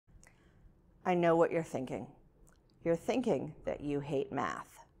I know what you're thinking. You're thinking that you hate math.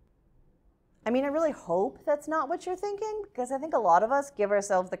 I mean, I really hope that's not what you're thinking, because I think a lot of us give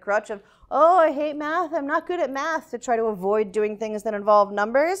ourselves the crutch of, oh, I hate math, I'm not good at math, to try to avoid doing things that involve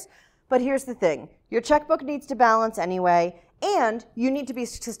numbers. But here's the thing. Your checkbook needs to balance anyway, and you need to be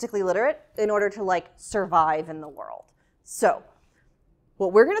statistically literate in order to, survive in the world. So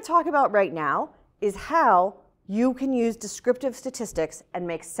what we're going to talk about right now is how you can use descriptive statistics and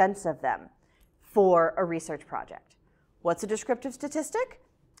make sense of them for a research project. What's a descriptive statistic?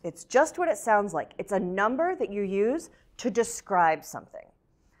 It's just what it sounds like. It's a number that you use to describe something.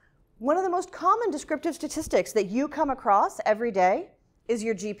 One of the most common descriptive statistics that you come across every day is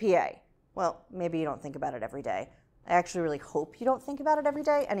your GPA. Well, maybe you don't think about it every day. I actually really hope you don't think about it every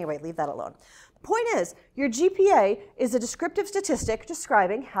day. Anyway, leave that alone. The point is, your GPA is a descriptive statistic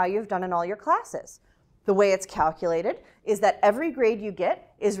describing how you've done in all your classes. The way it's calculated is that every grade you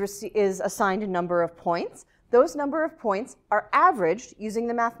get is assigned a number of points. Those number of points are averaged using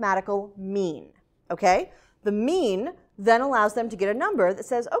the mathematical mean, okay? The mean then allows them to get a number that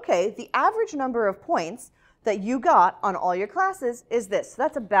says, okay, the average number of points that you got on all your classes is this. So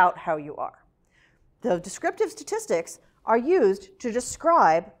that's about how you are. The descriptive statistics are used to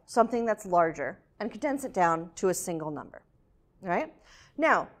describe something that's larger and condense it down to a single number, right?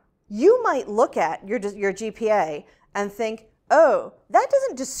 Now, you might look at your GPA and think, oh, that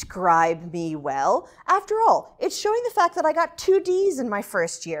doesn't describe me well. After all, it's showing the fact that I got 2 Ds in my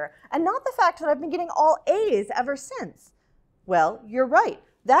first year, and not the fact that I've been getting all A's ever since. Well, you're right.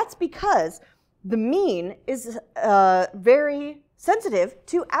 That's because the mean is very sensitive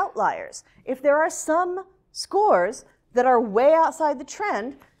to outliers. If there are some scores that are way outside the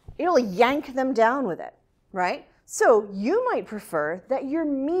trend, it'll yank them down with it, right? So you might prefer that your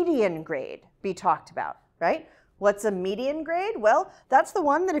median grade be talked about, right? What's a median grade? Well, that's the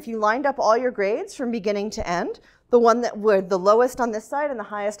one that if you lined up all your grades from beginning to end, the one that would the lowest on this side and the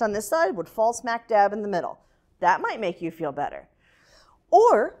highest on this side would fall smack dab in the middle. That might make you feel better.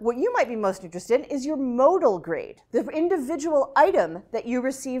 Or what you might be most interested in is your modal grade, the individual item that you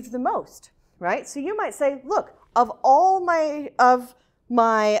received the most, right? So you might say, look, of all my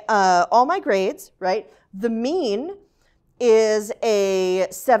grades, right, the mean is a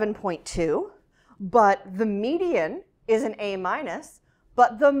 7.2. But the median is an A minus,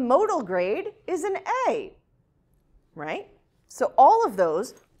 but the modal grade is an A, right? So all of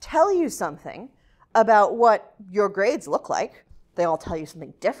those tell you something about what your grades look like. They all tell you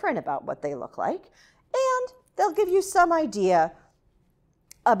something different about what they look like, and they'll give you some idea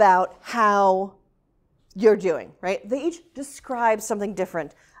about how you're doing, right? They each describe something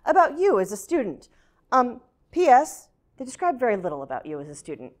different about you as a student. P.S. They describe very little about you as a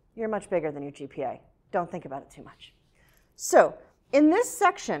student. You're much bigger than your GPA. Don't think about it too much. So in this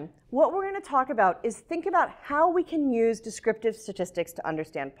section, what we're going to talk about is think about how we can use descriptive statistics to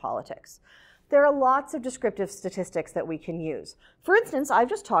understand politics. There are lots of descriptive statistics that we can use. For instance, I've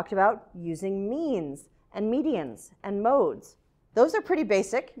just talked about using means and medians and modes. Those are pretty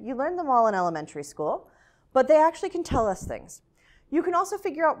basic. You learned them all in elementary school, but they actually can tell us things. You can also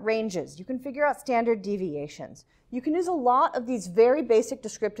figure out ranges. You can figure out standard deviations. You can use a lot of these very basic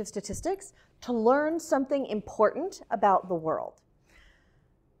descriptive statistics to learn something important about the world.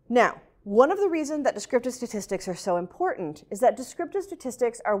 Now, one of the reasons that descriptive statistics are so important is that descriptive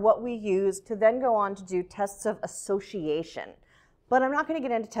statistics are what we use to then go on to do tests of association. But I'm not going to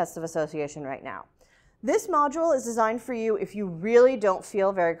get into tests of association right now. This module is designed for you if you really don't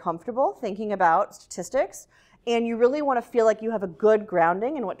feel very comfortable thinking about statistics and you really want to feel like you have a good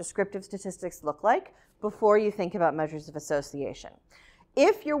grounding in what descriptive statistics look like before you think about measures of association.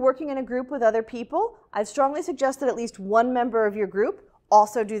 If you're working in a group with other people, I'd strongly suggest that at least one member of your group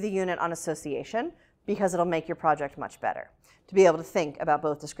also do the unit on association, because it'll make your project much better to be able to think about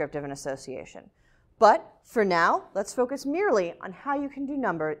both descriptive and association. But for now, let's focus merely on how you can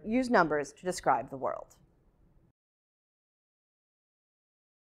use numbers to describe the world.